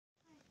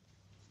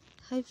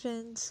Hi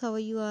friends, how are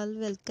you all?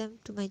 Welcome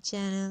to my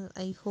channel.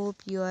 I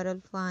hope you are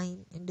all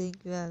fine and doing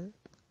well.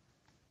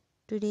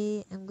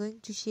 Today I'm going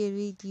to share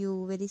with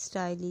you very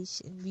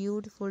stylish and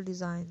beautiful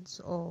designs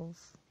of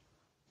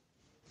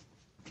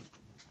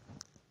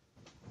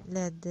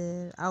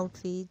leather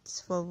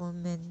outfits for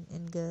women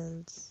and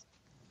girls.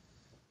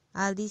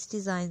 All these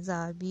designs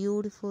are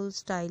beautiful,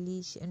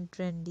 stylish and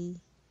trendy.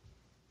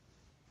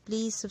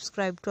 Please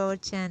subscribe to our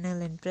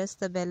channel and press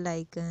the bell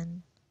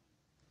icon.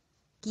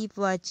 Keep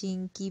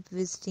watching, keep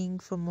visiting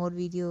for more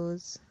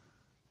videos.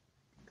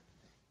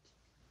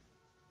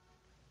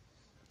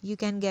 You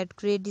can get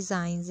great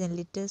designs and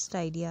latest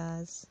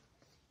ideas.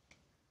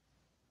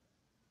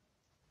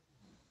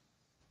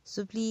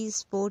 So please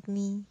support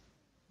me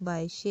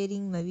by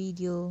sharing my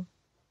video.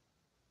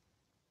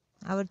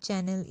 Our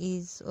channel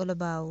is all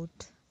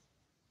about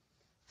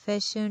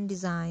fashion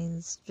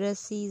designs,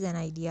 dresses and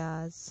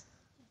ideas.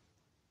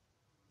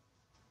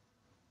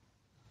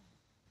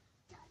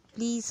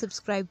 Please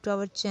subscribe to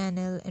our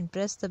channel and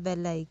press the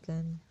bell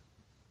icon.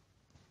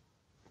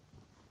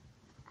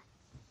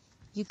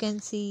 You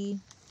can see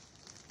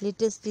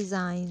latest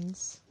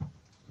designs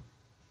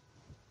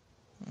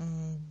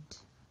and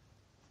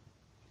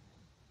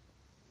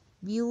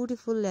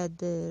beautiful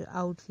leather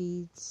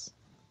outfits.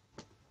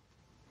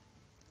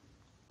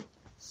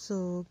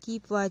 So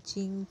keep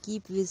watching,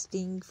 keep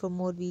visiting for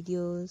more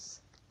videos.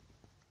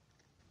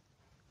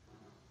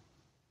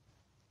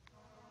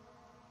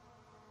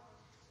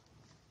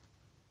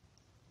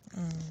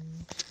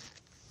 And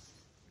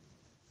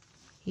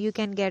you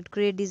can get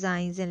great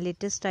designs and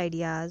latest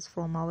ideas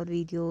from our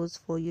videos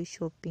for your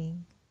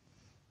shopping.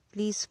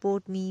 Please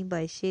support me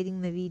by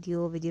sharing my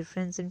video with your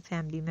friends and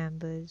family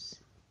members.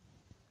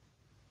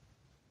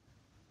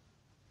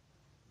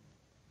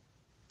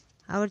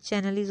 Our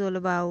channel is all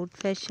about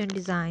fashion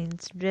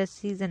designs,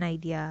 dresses and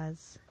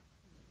ideas.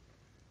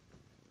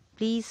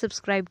 Please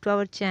subscribe to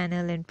our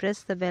channel and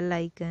press the bell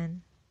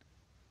icon.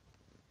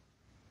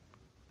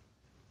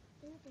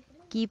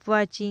 Keep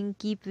watching,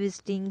 keep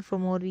visiting for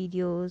more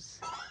videos.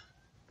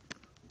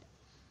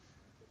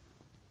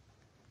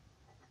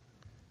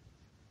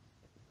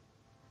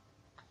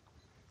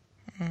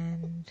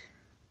 And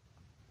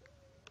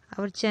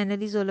our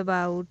channel is all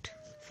about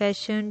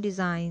fashion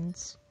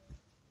designs.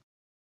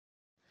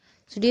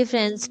 So dear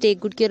friends, take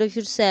good care of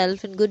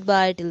yourself and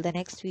goodbye till the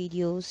next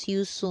video. See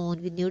you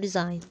soon with new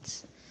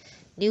designs,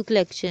 new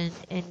collection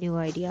and new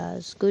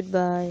ideas.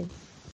 Goodbye.